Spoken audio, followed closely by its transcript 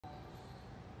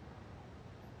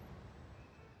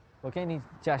我给你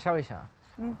介绍一下。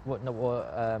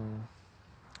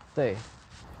对。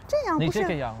这样不是？你这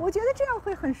个样，我觉得这样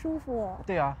会很舒服。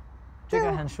对啊，这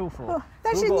个很舒服。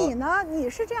但是你呢？你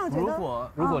是这样觉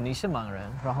得？如果你是盲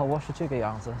人，然后我是这个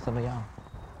样子，怎么样？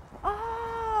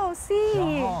哦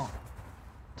，see。然后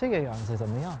这个样子怎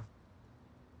么样？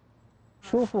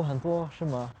舒服很多是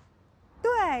吗？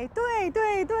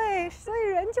对，所以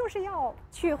人就是要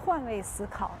去换位思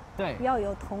考，对，要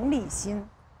有同理心。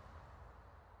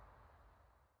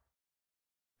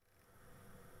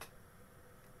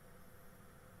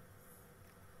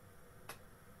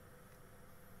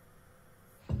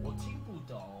我听不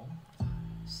懂。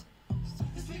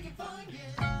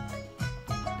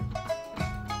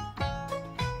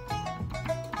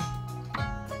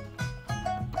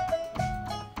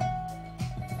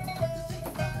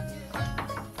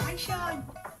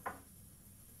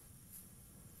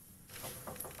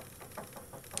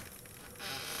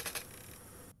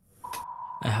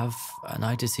I have an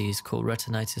eye disease called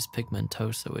retinitis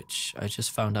pigmentosa, which I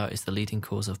just found out is the leading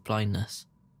cause of blindness.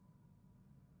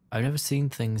 I've never seen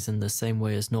things in the same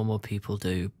way as normal people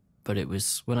do, but it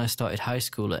was when I started high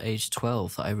school at age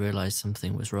 12 that I realized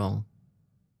something was wrong.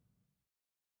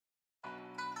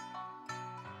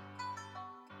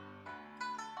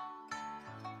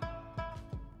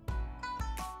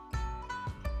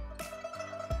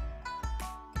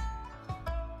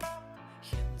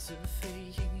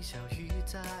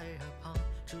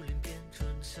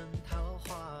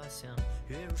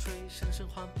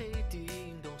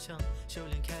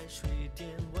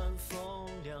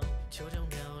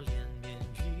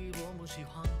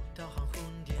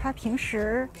他平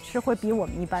时是会比我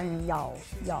们一般人要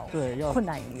困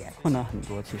难一点，困难很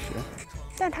多其实。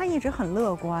但他一直很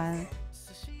乐观，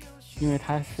因为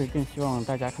他是更希望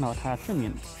大家看到他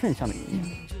正向的一面。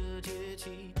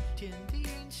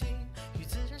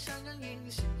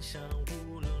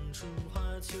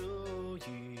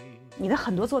你的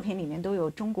很多作品里面都有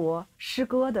中国诗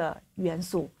歌的元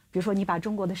素，比如说你把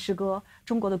中国的诗歌、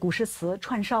中国的古诗词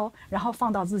串烧，然后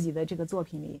放到自己的这个作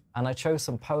品里。And I chose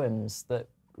some poems that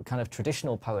kind of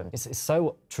traditional poems. It's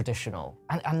so traditional,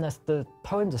 and the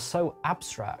poems are so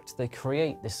abstract. They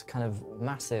create this kind of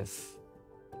massive,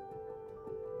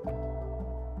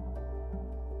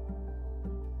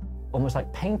 almost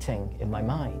like painting in my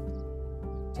mind.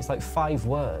 It's like 5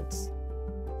 words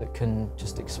that can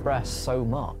just express so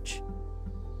much.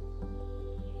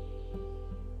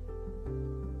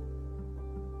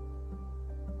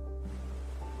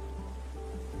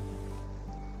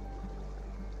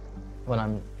 When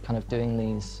I'm kind of doing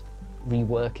these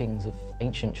reworkings of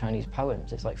ancient Chinese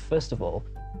poems, it's like, first of all,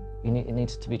 it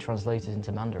needs to be translated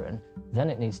into Mandarin, then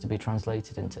it needs to be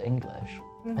translated into English,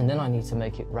 and then I need to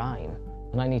make it rhyme,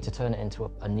 and I need to turn it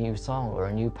into a new song or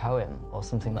a new poem or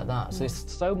something like that. So there's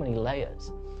so many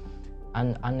layers,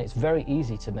 and it's very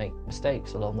easy to make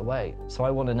mistakes along the way. So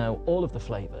I want to know all of the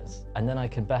flavors, and then I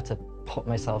can better put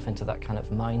myself into that kind of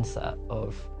mindset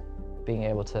of being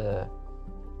able to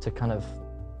kind of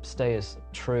stay as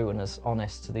true and as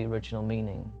honest to the original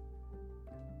meaning.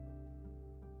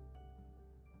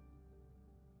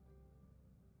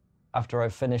 After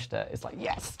I've finished it, it's like,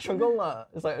 yes, 成功了!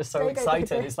 It's like, I was so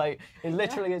excited. It's like, it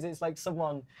literally is, it's like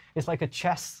someone, it's like a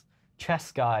chess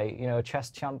guy, you know, a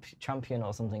chess champion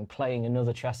or something, playing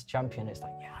another chess champion. It's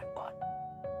like, yeah, I won.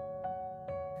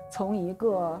 从一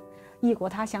个异国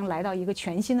他乡来到一个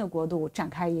全新的国度，展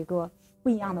开一个不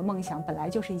一样的梦想，本来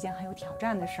就是一件很有挑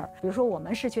战的事儿。比如说，我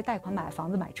们是去贷款买房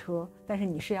子、买车，但是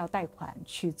你是要贷款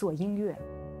去做音乐，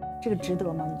这个值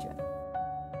得吗？你觉得？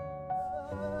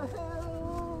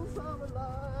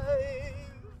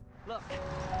 Look,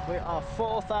 we are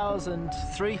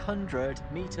 4,300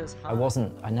 meters high.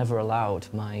 I never allowed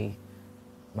my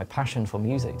passion for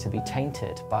music to be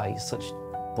tainted by such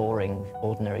boring,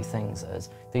 ordinary things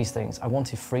as these things. I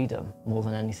wanted freedom more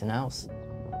than anything else.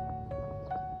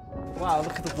 Wow,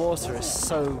 look at the water, it's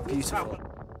so beautiful.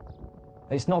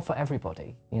 It's not for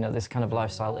everybody. You know, this kind of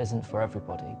lifestyle isn't for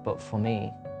everybody, but for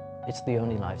me, it's the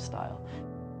only lifestyle.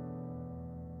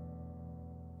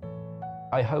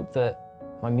 I hope that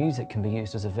my music can be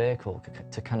used as a vehicle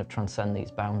to kind of transcend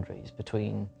these boundaries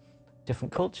between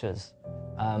different cultures,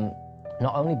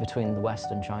 not only between the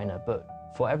West and China, but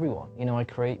for everyone. You know, I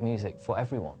create music for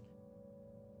everyone.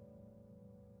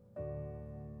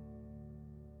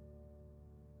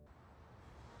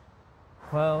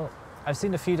 Well, I've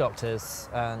seen a few doctors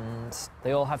and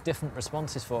they all have different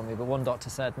responses for me, but one doctor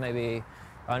said maybe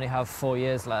I only have 4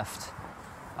 years left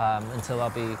until I'll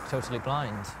be totally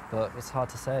blind, but it's hard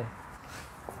to say.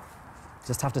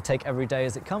 Just have to take every day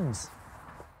as it comes.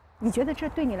 你觉得这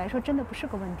对你来说真的不是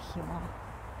个问题吗？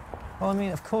 Well, I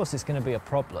mean, of course it's going to be a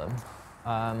problem,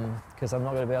 because I'm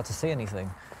not going to be able to see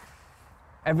anything.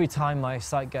 Every time my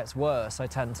sight gets worse, I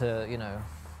tend to, you know,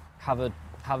 have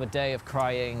a day of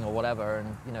crying or whatever,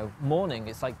 and, you know, mourning,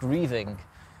 it's like grieving.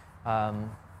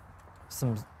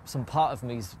 Some part of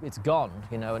me, it's gone,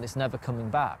 you know, and it's never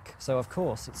coming back. So of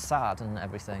course it's sad and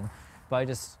everything, but I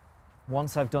just,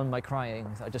 once I've done my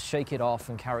crying, I just shake it off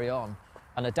and carry on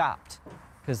and adapt,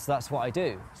 because that's what I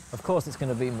do. Of course it's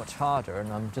going to be much harder,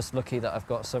 and I'm just lucky that I've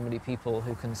got so many people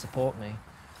who can support me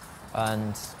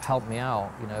and help me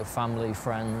out, you know, family,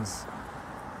 friends,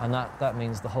 and that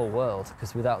means the whole world,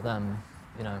 because without them,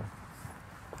 you know,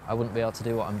 I wouldn't be able to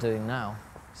do what I'm doing now.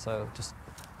 So just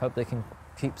hope they can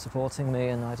keep supporting me,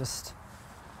 and I just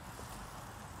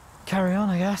carry on,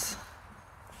 I guess.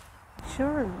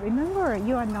 Sure, remember,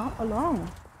 you are not alone.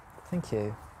 Thank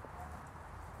you.